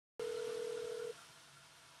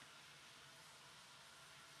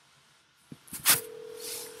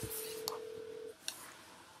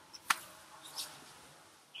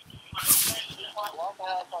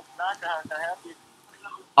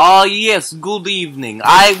Yes, good evening.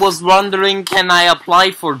 I was wondering, can I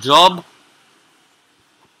apply for job?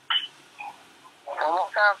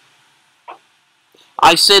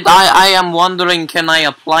 I said I am wondering, can I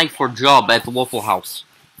apply for job at Waffle House?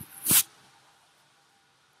 Give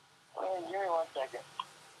me 1 second.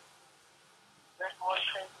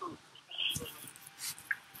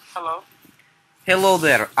 Hello? Hello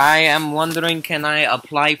there. I am wondering, can I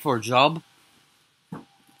apply for job?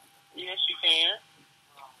 Yes, you can.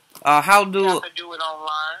 How You do... have to do it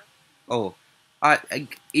online. Oh.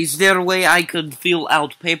 Is there a way I could fill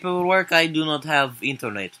out paperwork? I do not have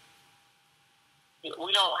internet.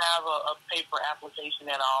 We don't have a paper application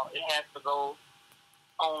at all. It has to go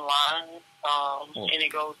online, and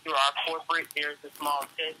it goes through our corporate. There's a small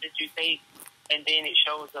test that you take, and then it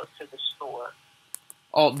shows up to the store.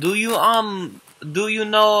 Oh, do you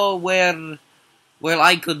know where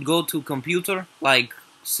I could go to computer? Like,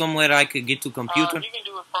 somewhere I could get to computer? You can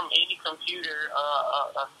do it from any computer,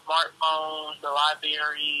 a smartphone, the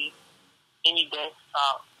library, any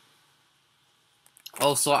desktop.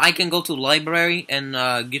 Oh, so I can go to library and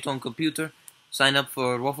get on computer, sign up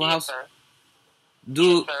for Waffle House? Sir.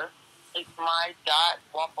 Yes, sir. It's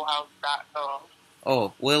my.wafflehouse.com.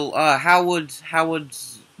 Oh, well, how would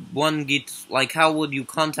one get, like, how would you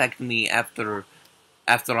contact me after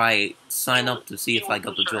I sign up to see if I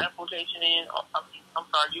got the job? Application in. I'm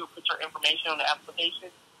sorry, you put your information on the application,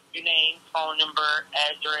 your name, phone number,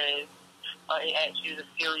 address. It asks you a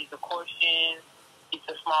series of questions. It's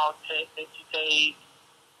a small test that you take.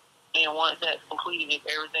 And once that's completed, if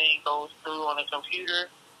everything goes through on the computer,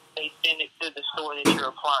 they send it to the store that you're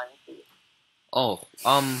applying to. Oh,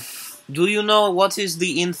 do you know what is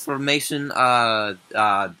the information in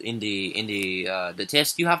the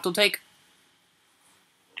test you have to take?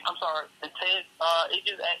 I'm sorry, the test, it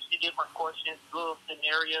just asks you different questions, little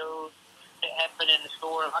scenarios that happen in the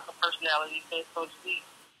store, like a personality test, so to speak.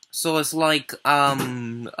 So it's like, a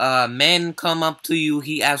man come up to you,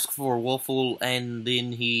 he asks for waffle, and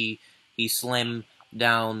then he slam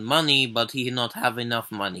down money, but he not have enough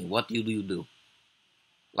money. What do you do?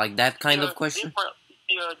 Like that kind of question?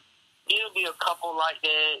 It'll be a couple like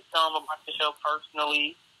that, some about yourself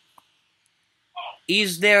personally.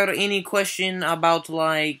 Is there any question about,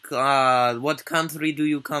 like, what country do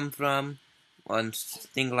you come from? And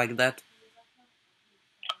things like that?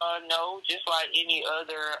 No, just like any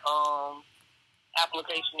other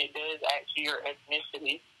application, it does ask you your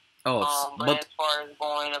ethnicity. Oh, but as far as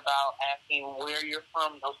going about asking where you're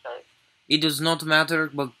from, no sir. It does not matter,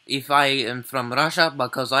 but if I am from Russia,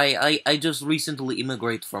 because I just recently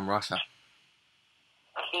immigrated from Russia.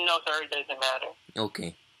 No sir, it doesn't matter.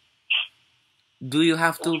 Okay. Do you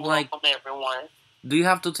have to, like... everyone. Do you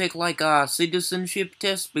have to take, like, a citizenship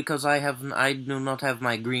test? Because I do not have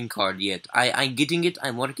my green card yet. I'm getting it,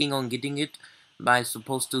 I'm working on getting it, but I'm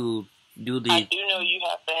supposed to do the... I do know you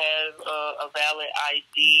have to have a valid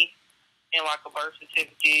ID and, like, a birth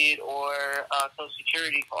certificate or a social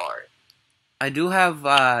security card. I do have,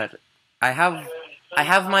 I have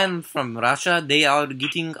mine from Russia. They are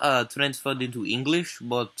getting, transferred into English,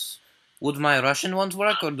 but... Would my Russian ones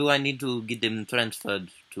work, or do I need to get them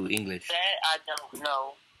transferred to English? That I don't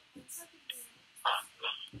know.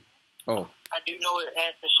 Oh. I do know it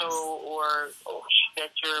has to show or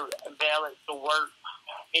that you're valid to work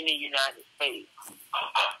in the United States.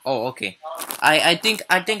 Oh, okay. I think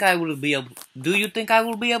I will be able... Do you think I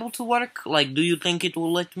will be able to work? Like, do you think it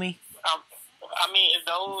will let me? I mean, if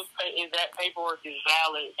that paperwork is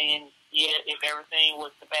valid, and yeah, if everything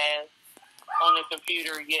was to pass on the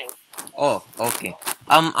computer, yes. Oh, okay.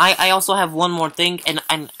 I also have one more thing,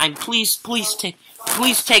 and please take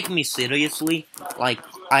me seriously. Like,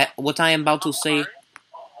 what I am about to say.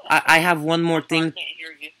 I have one more thing. I can't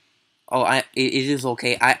hear you. Oh, it is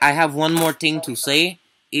okay. I have one more thing to say.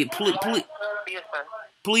 Yes, sir.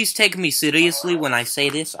 Please take me seriously when I say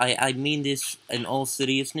this. I mean this in all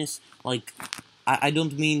seriousness. Like, I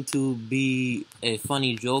don't mean to be a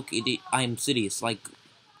funny joke. I'm serious. Like,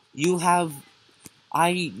 I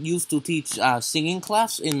used to teach singing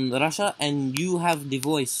class in Russia, and you have the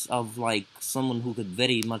voice of, like, someone who could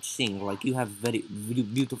very much sing. Like, you have very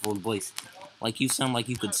beautiful voice. Like, you sound like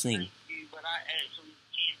you could sing. But I actually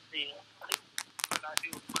can't sing. But I do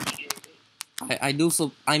appreciate it. I do,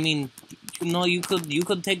 so, I mean, you know, you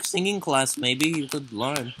could take singing class, maybe, you could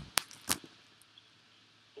learn.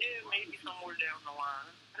 Yeah, maybe somewhere down the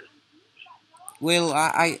line. Well,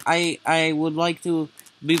 I would like to...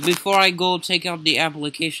 Before I go take out the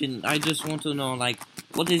application, I just want to know, like,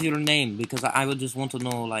 what is your name? Because I would just want to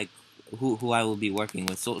know, like, who I will be working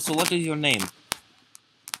with. So what is your name?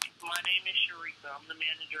 My name is Sharika. I'm the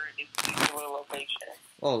manager at this particular location.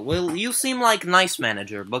 Oh, well, you seem like nice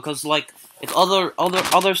manager, because, like, at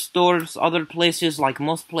other stores, other places, like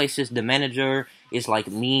most places, the manager is, like,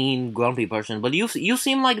 mean, grumpy person, but you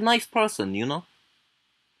seem like nice person, you know?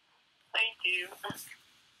 Thank you.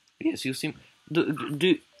 Yes, you seem...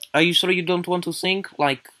 are you sure you don't want to sing?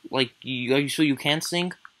 Are you sure you can't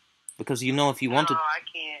sing? Because, you know, if you want to... No, I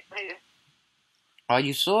can't. Are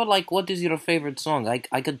you sure? Like, what is your favorite song?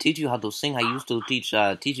 I could teach you how to sing. I used to teach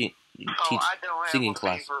teach I don't have singing a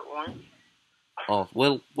class. favorite one. Oh,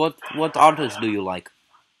 well, what artists do you like?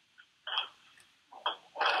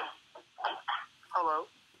 Hello?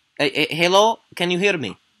 Hello, can you hear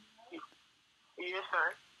me? Yes,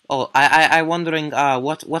 sir. Oh, I wondering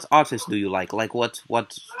what artist do you like? Like what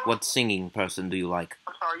singing person do you like?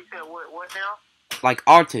 I'm sorry, you said what now? Like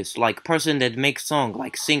artist, like person that makes song,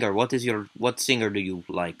 like singer. What singer do you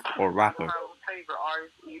like or I don't rapper? have a favorite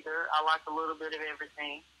artist either. I like a little bit of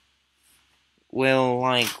everything. Well,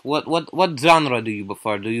 like what genre do you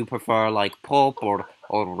prefer? Do you prefer like pop or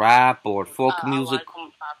rap or folk I music? like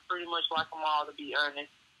them. I pretty much like them all, to be honest.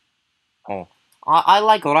 Oh, I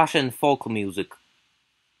like Russian folk music.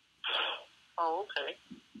 Oh, okay.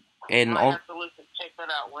 And Might all have to listen, check that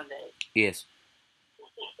out one day. yes.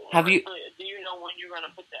 Have you? Do you know when you're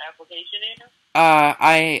gonna put the application in?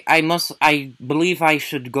 I believe I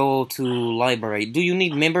should go to library. Do you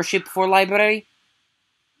need membership for library?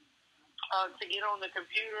 To get on the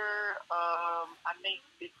computer, I think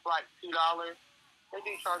it's like $2. They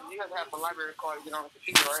do charge. You have to have a library card to get on the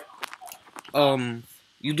computer, right?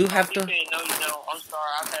 You do have to. You said no, you don't. I'm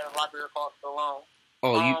sorry, I've had a library card so long.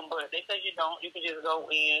 Oh, you. But they said you don't. You can just go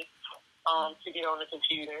in, to get on the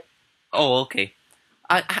computer. Oh, okay.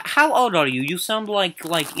 How old are you? You sound like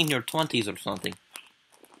in your 20s or something.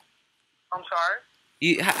 I'm sorry.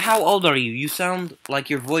 How old are you? You sound like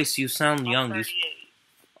your voice. You sound young. I'm 38.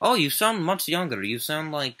 Oh, you sound much younger. You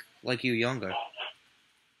sound like you're younger. Okay,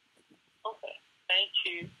 thank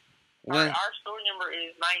you. Well, all right, our store number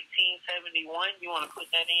is 1971. You want to put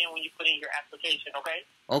that in when you put in your application, okay?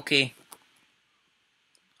 okay.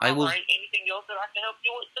 I will. All right. Anything else that I can help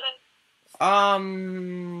you with today?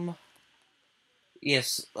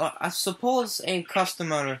 Yes. I suppose a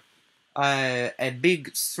customer, a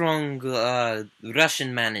big, strong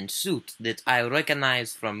Russian man in suit that I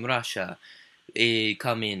recognize from Russia,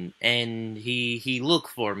 come in, and he look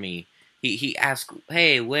for me. He asked,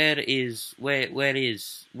 "Hey, where am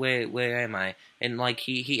I?" And like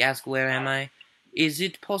he asked, "Where am I?" Is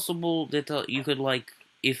it possible that you could like,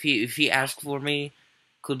 if he asked for me,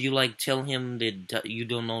 could you like tell him that you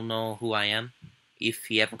don't know who I am? If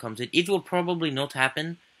he ever comes in, it will probably not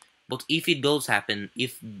happen. But if it does happen,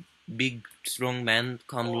 if big strong men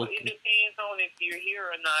come Well, look, it depends on if you're here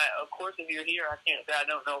or not. Of course, if you're here, I can't say I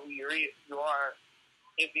don't know who you are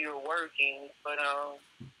if you're working, but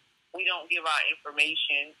we don't give our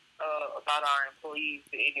information about our employees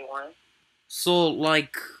to anyone. so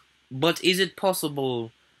like, but is it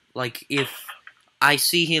possible, like if I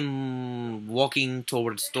see him walking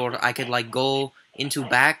towards store, I could like go into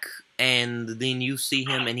back, and then you see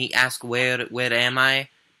him and he asks where am I,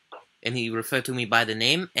 and he refer to me by the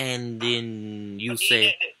name, and then you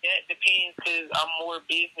say that depends because I'm more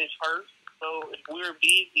business first. So if we're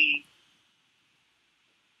busy,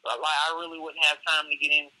 like I really wouldn't have time to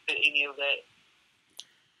get into any of that.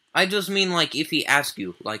 I just mean like if he asks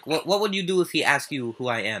you, like what would you do if he asks you who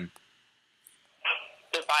I am?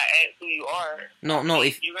 If I ask who you are, No,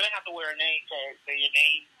 if you're gonna have to wear a name tag, so your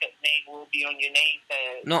name will be on your name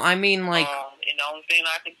tag. no, I mean like and the only thing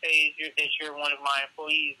I can say is that you're one of my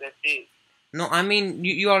employees. That's it. no, I mean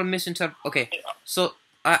you are misinterpreting. Okay, so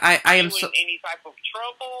I am so any type of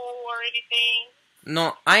trouble or anything.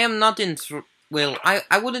 No, I am not in. Well,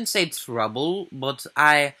 I wouldn't say trouble, but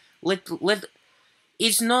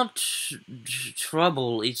it's not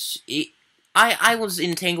trouble. I was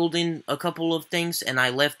entangled in a couple of things, and I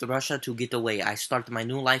left Russia to get away. I started my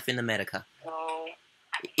new life in America. Oh,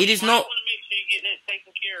 it is no. no. Want to make sure you get that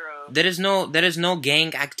taken care of. There is no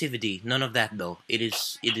gang activity. None of that though. It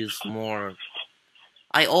is more.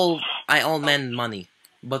 I owe men money,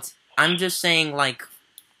 but I'm just saying like.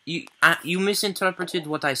 You misinterpreted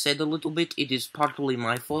what I said a little bit. It is partly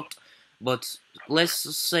my fault, but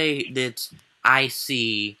let's say that I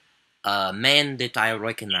see a man that I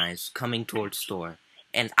recognize coming towards store,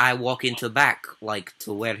 and I walk into back, like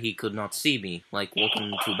to where he could not see me, like walk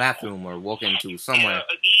into bathroom or walk into somewhere.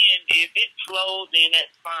 Again, if it's slow, then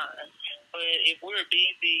that's fine. But if we're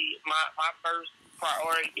busy, my first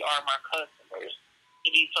priority are my customers. To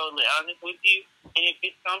be totally honest with you, and if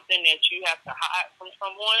it's something that you have to hide from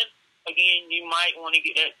someone, again, you might want to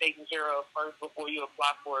get that taken care of first before you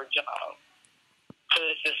apply for a job.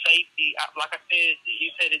 Because the safety, like I said,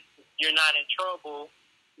 you said you're not in trouble,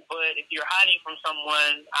 but if you're hiding from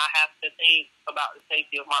someone, I have to think about the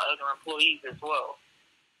safety of my other employees as well.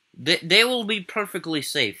 They will be perfectly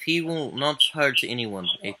safe. He will not hurt anyone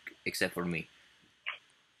except for me.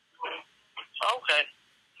 Okay.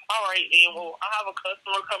 All right, then. Well, I have a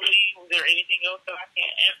customer coming in. Is there anything else that I can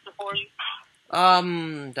answer for you?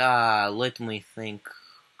 Let me think.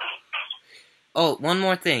 Oh, one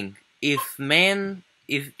more thing. If man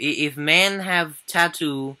have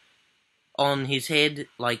tattoo on his head,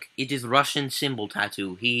 like it is Russian symbol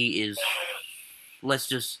tattoo, he is,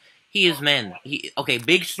 he is man. Okay,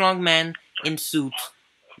 big strong man in suit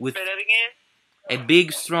with. Say that again? A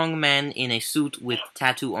big strong man in a suit with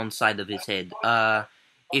tattoo on side of his head.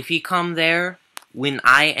 If he come there when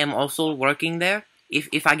I am also working there,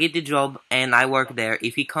 if I get the job and I work there,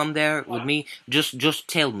 if he come there with me, just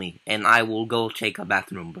tell me and I will go take a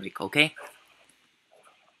bathroom break, okay?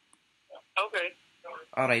 Okay.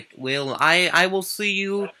 Alright, well, I will see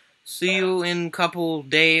you in couple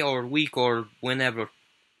day or week or whenever.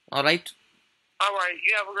 Alright? Alright,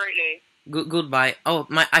 you have a great day. Goodbye. Oh,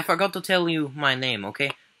 I forgot to tell you my name,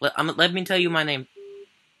 okay? Let me tell you my name.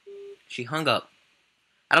 She hung up.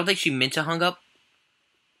 I don't think she meant to hung up.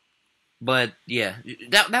 But, yeah.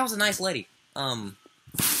 That was a nice lady.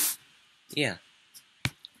 Yeah.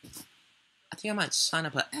 I think I might sign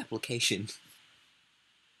up an application.